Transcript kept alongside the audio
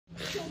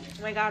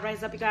Oh my God,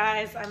 rise up, you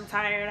guys. I'm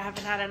tired. I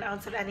haven't had an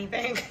ounce of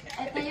anything.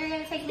 I thought you were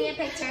going to take me a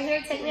picture.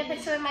 Here, take me a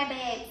picture with my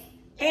babe.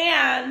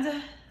 And we're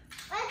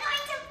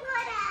going to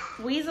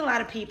Florida. We's a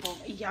lot of people.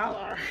 Y'all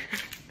are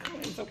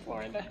going to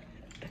Florida.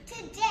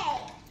 Today.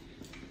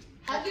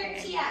 Hug your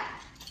tia.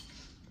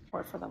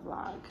 Or for the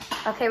vlog.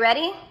 Okay,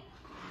 ready?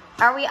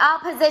 Are we all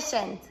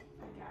positioned?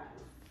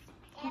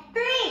 3,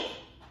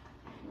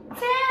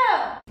 2.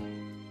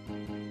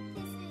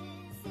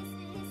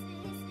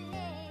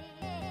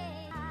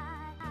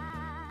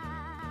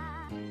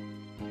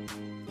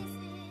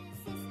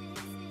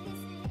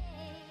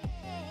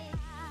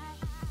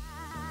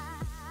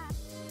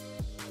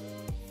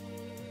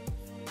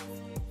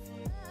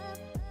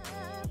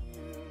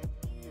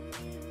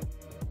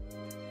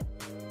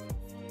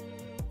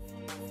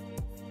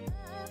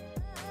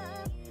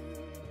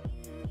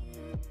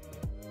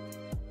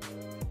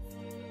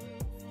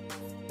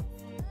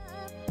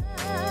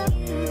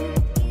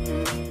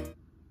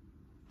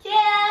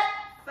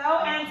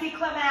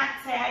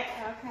 Anticlimactic.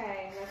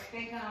 Okay, let's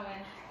get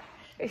going.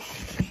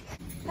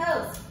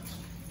 Pose.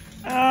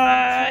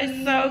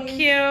 So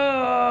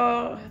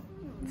cute.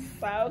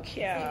 So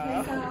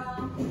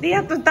cute. Dia,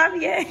 tú estás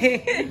bien.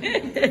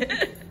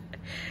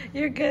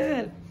 You're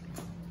good.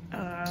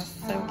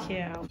 So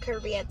cute.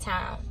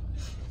 Koreatown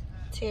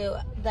to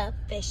the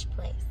fish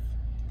place.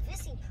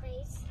 Fishy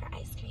place. For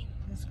ice cream.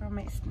 This girl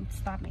may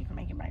stop me from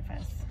making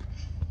breakfast.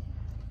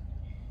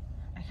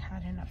 I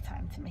had enough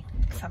time to make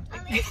something.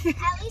 At least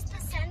the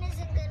sun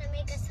isn't gonna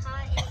make us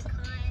hot in the car.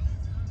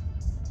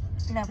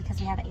 No, because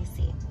we have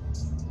AC.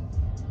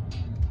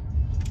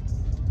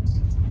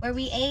 Where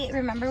we ate,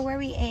 remember where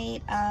we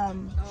ate?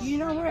 You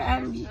know where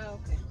I'm. Oh,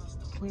 okay.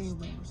 Where?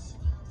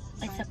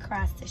 It's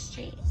across the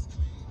street.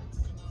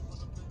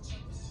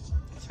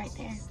 It's right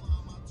there.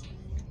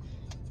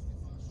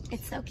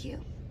 It's so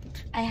cute.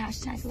 I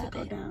hashtag love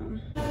it.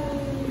 Down.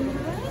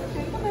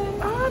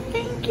 Oh,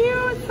 thank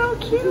you. It's so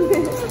cute.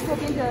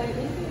 Hope you enjoyed it.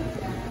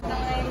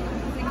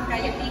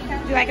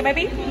 Do you like it,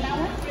 baby?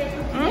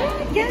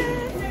 Yes.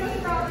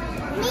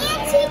 Me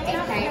and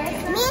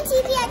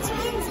Titi are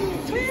twinsies.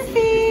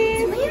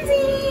 Twinsies.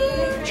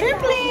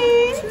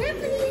 Triplets.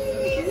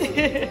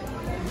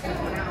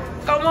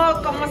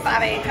 ¿Cómo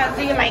sabe? How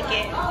do you like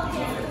it?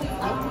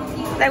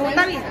 ¿Te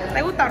gusta bien?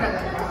 ¿Te gusta o no?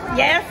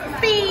 Yes,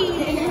 sí.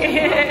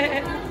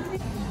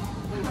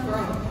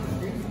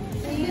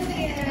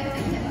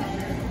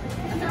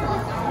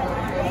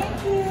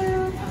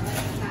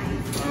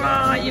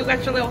 Oh, you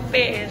got your little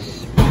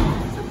fish.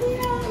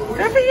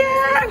 Good for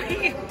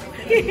you.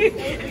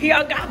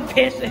 Y'all got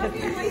fishes.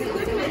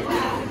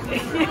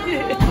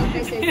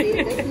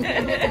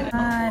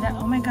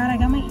 Oh my God, I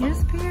got my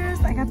ears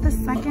pierced. I got the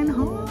second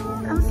hole.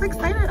 I'm so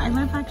excited. I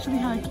love actually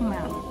how it came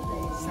out.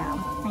 So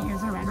my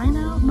ears are red right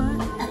now,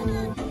 but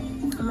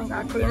oh my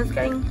God, Karina's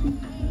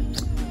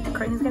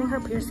getting her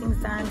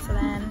piercings done. So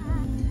then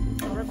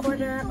I'll record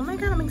her. Oh my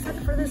God, I'm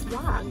excited for this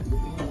vlog.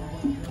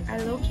 I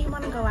low-key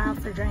want to go out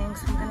for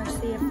drinks. I'm gonna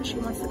see if she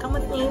wants to come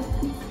with me.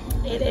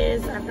 It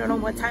is, I don't know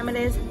what time it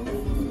is,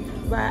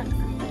 but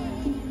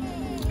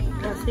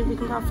let's see if we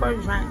can go for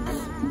drinks.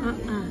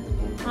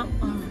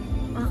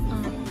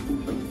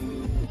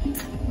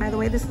 By the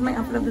way, this is my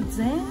outfit of the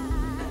day.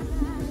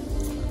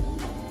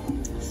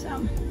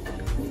 So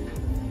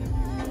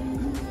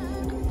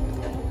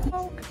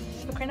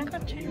Karina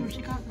got two.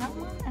 She got that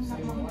one and that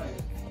one.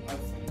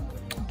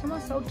 Come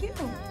on, so cute.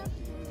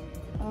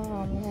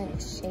 Oh man,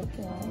 it's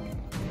shaking.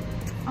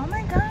 Oh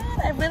my God,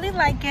 I really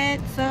like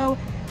it. So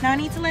now I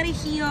need to let it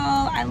heal.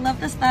 I love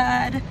the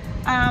stud.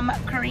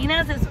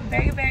 Karina's is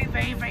very, very,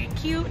 very, very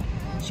cute.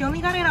 She only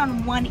got it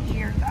on one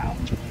ear though.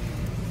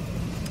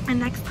 And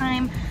next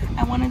time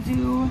I want to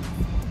do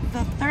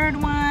the third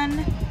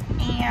one,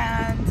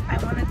 and I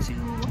want to do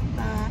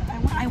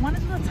I want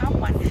to do the top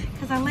one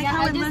because I like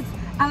how it looks.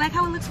 I like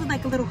how it looks with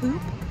like a little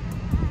hoop.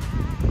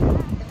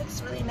 It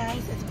looks really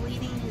nice. It's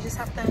bleeding. You just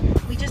have to.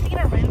 We just need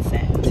to rinse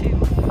it too.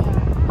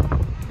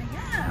 But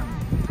yeah,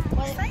 I'm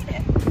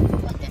excited.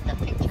 What did the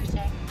picture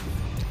say?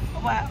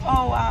 What?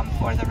 Oh,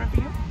 for the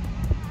review.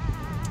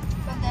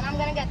 But then I'm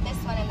gonna get this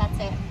one and that's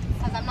it.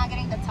 Because I'm not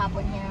getting the top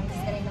one here. I'm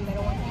just getting the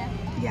middle one here.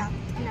 Yeah.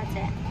 And that's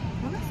it.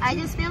 Well, that's I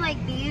just feel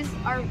like these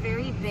are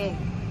very big.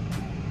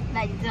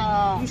 Like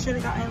the... You should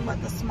have gotten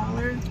what, the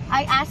smaller?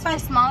 I asked for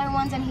smaller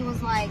ones and he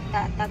was like,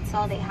 that's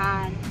all they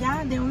had.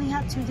 Yeah, they only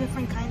have two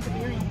different kinds of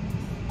earrings.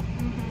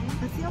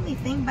 That's the only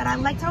thing, but I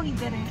liked how he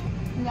did it.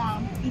 Yeah.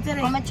 He did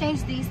it. I'm gonna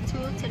change these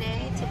two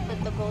today to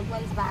put the gold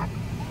ones back.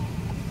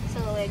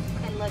 So it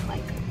could look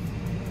like,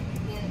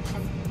 you know,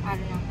 I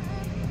don't know.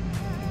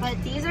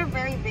 But these are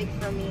very big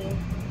for me.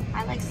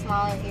 I like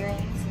smaller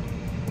earrings.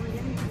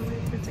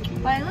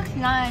 But it looks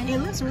nice. It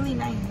looks really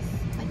nice.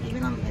 Like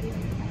even on the video.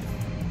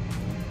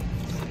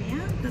 So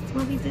yeah, that's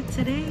what we did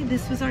today.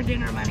 This was our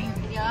dinner money.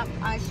 Yep,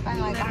 I spent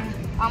like,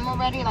 I'm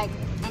already like,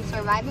 I'm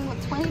surviving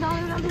with $20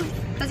 on this.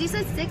 Because he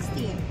said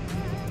 60.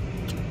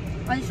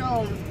 And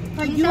so,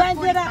 But you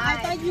ended up, I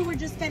thought you were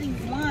just getting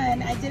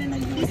one. I didn't know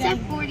you were getting. He getting.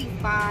 said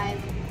 45.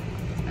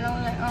 And I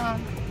was like,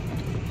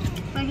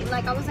 But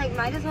like I was like,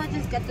 might as well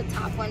just get the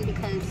top one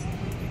because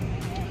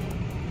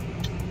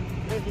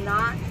if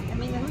not, I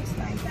mean, it looks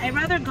nice. I'd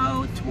rather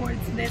go towards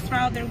this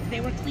route.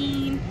 They were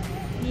clean,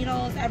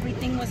 needles,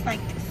 everything was like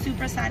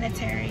super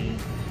sanitary.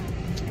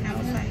 And I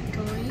was like,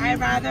 I'd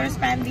rather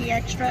spend the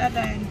extra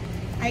than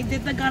I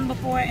did the gun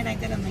before and I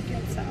didn't like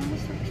it. So, oh,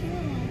 so cute.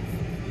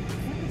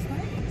 that was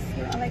nice.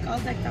 They're all like all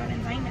decked out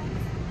in diamonds.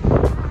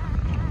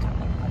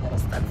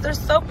 They're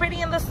so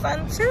pretty in the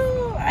sun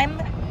too. I'm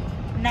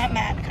not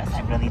mad because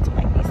I really do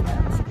like these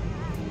studs.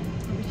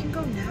 We can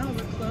go now.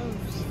 We're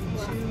close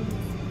to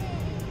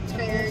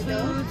Trader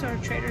Joe's or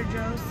Trader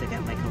Joe's to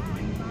get like a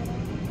wine bottle.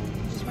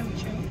 Just want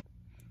to chill.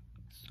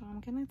 So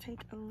I'm gonna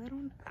take a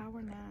little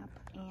hour nap,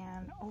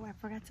 and oh, I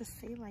forgot to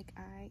say, like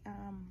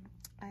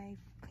I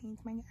cleaned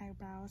my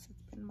eyebrows.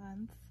 It's been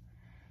months,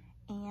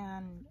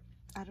 and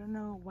I don't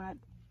know what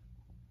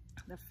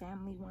the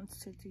family wants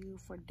to do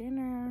for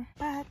dinner,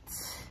 but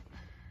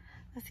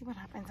let's see what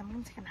happens. I'm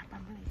gonna take a nap.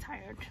 I'm really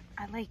tired.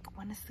 I like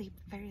went to sleep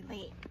very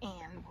late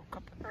and woke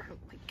up early,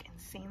 like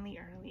insanely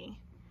early,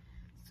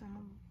 so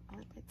I'm a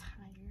little bit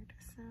tired.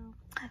 So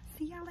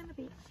see y'all in a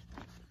bit.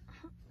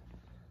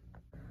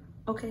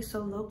 Okay, so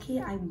low-key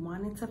I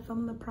wanted to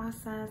film the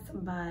process,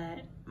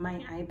 but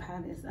my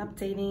iPad is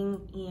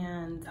updating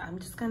and I'm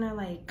just gonna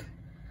like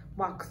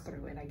walk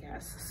through it, I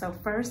guess. So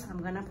first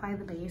I'm gonna apply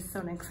the base,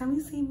 so next time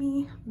you see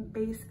me,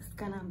 base is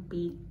gonna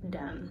be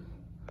done.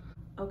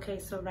 Okay,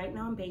 so right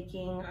now I'm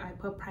baking. I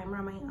put primer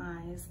on my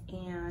eyes,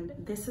 and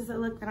this is the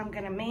look that I'm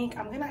gonna make.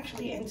 I'm gonna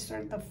actually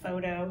insert the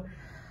photo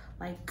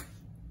like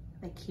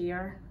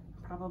here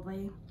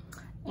probably,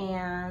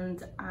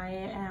 and I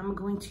am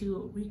going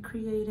to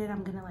recreate it.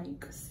 I'm gonna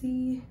like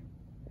see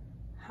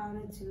how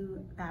to do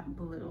that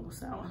blue.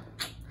 So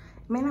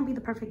it may not be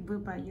the perfect blue,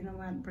 but you know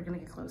what, we're gonna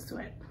get close to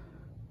it.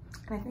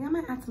 And I think I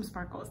might add some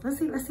sparkles. Let's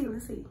see.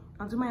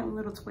 I'll do my own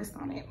little twist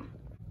on it.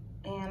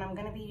 And I'm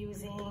gonna be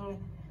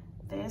using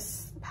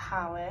this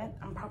palette.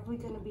 I'm probably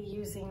gonna be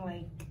using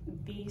like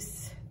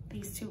these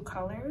two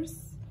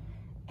colors,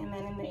 and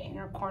then in the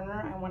inner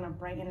corner I want to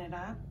brighten it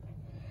up.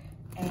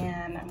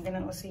 And I'm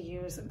gonna also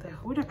use the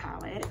Huda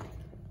palette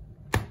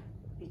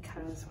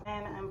because,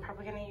 and I'm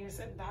probably gonna use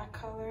that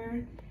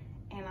color,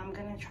 and I'm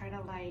gonna try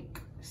to like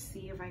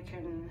see if I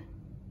can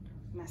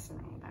mess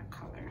around with that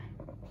color.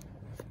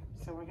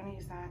 So we're gonna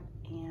use that,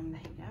 and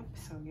yep,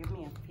 so give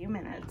me a few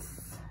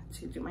minutes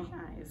to do my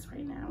eyes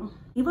right now.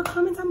 Leave a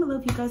comment down below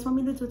if you guys want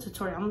me to do a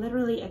tutorial. I'm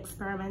literally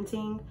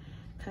experimenting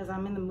because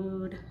I'm in the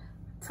mood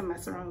to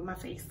mess around with my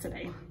face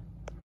today.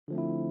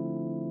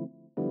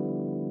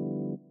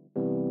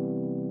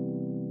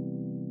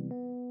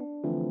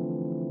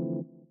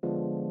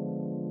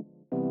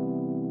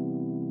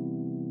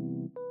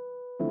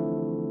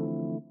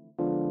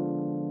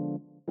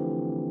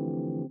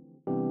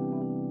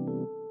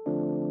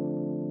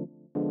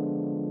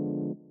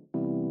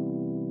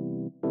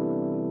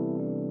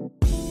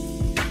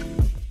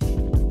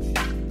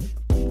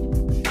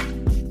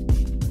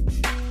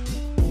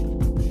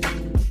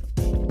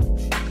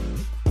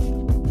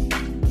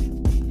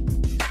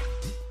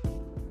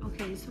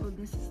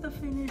 This is the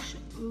finished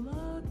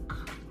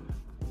look.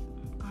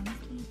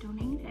 Honestly, don't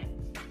hate it.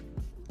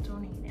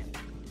 Don't hate it.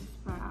 This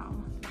brow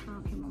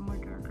came out more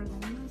darker than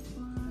this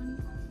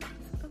one.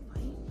 Is it the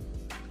light?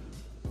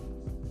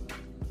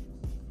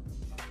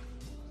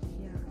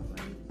 Yeah,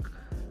 like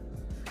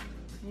I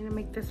need to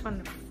make this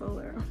one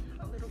fuller,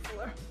 a little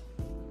fuller.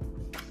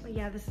 But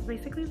yeah, this is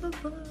basically the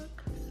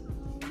look. So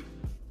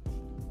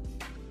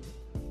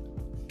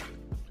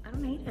I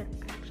don't hate it.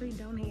 I actually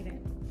don't hate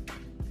it.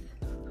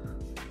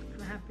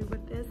 Happy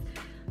with this.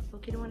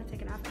 Loki don't want to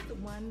take it off. It's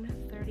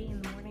 1:30 in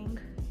the morning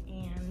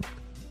and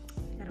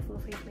I got a full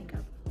face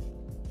makeup.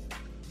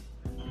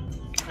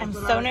 I'm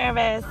so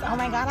nervous. Oh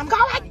my god, I'm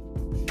going!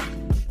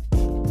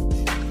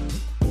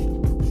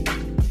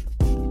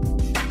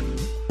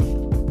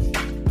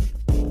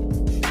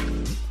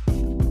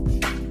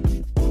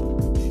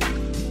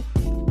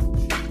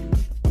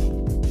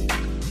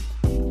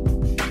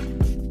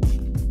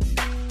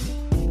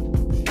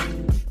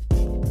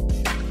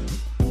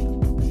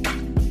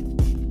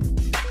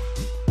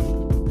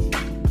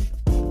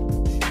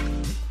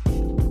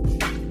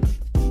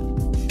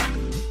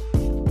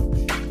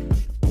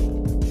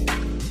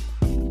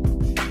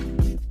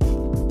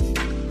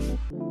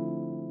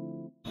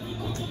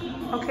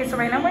 Okay, so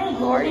right now we're in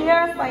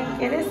Gloria. Like,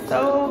 it is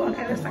so,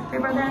 okay, there's like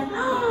paper there.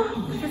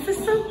 This is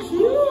so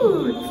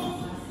cute.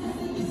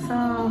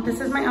 So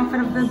this is my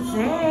outfit of the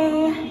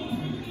day.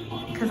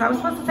 Because I was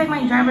supposed to take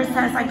my driver's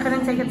test. I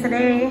couldn't take it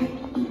today.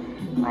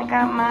 I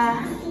got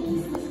my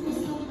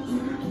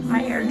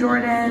Air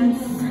Jordans,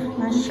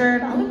 my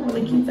shirt. I look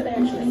really cute today,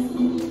 actually.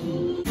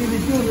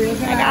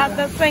 I got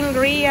the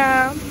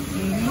sangria.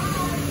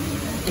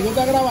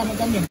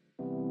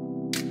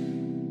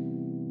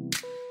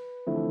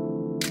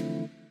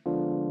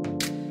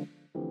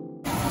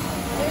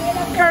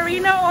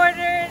 Karina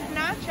ordered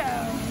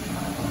nachos.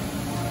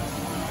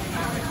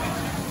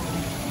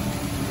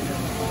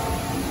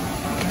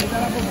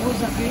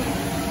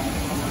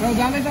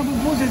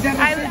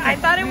 I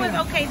thought it was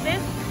okay.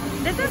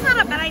 This is not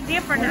a bad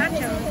idea for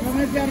nachos.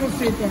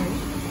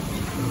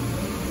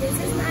 This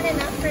is not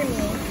enough for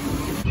me.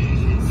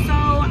 So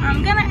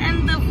I'm gonna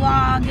end the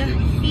vlog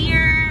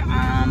here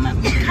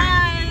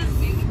because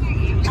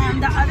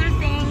the other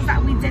things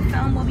that we did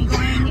film will be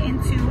going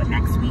into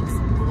next week's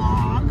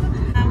vlog.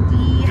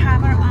 We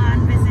have our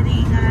aunt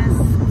visiting us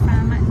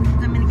from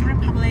Dominican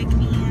Republic,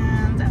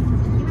 and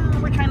you know,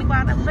 we're trying to go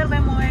out a little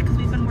bit more because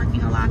we've been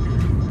working a lot.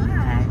 But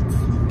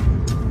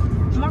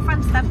more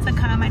fun stuff to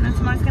come. I know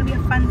tomorrow's gonna be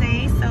a fun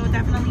day, so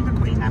definitely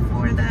recording that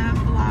for the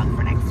vlog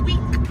for next week.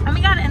 Oh my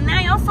god, and then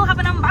I also have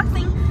an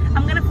unboxing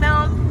I'm gonna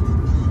film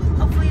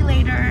hopefully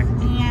later,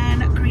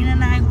 and Karina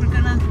and I, we're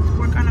gonna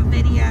work on a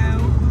video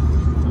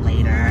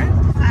later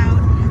out.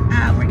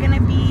 We're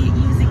gonna be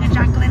using a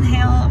Jaclyn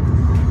Hill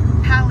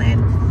palette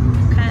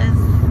because,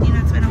 you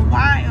know, it's been a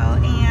while,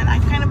 and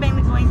I've kind of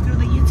been going through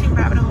the YouTube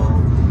rabbit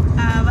hole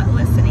of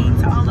listening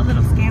to all the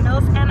little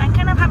scandals, and I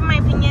kind of have my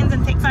opinions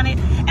and takes on it,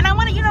 and I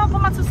want to, you know,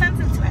 put my 2 cents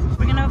into it.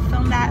 We're gonna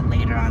film that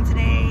later on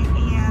today,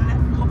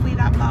 and hopefully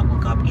that vlog will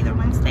go up either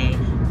Wednesday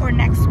or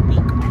next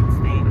week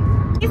Wednesday.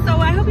 So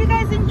I hope you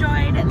guys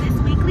enjoyed this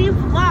weekly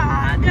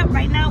vlog.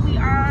 Right now we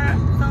are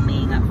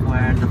filming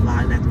for the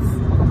vlog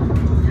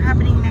that's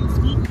happening next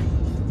week.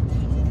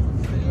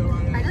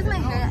 Why does my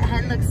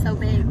head look so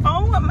big?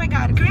 Oh my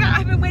god, Karina,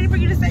 I've been waiting for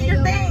you to say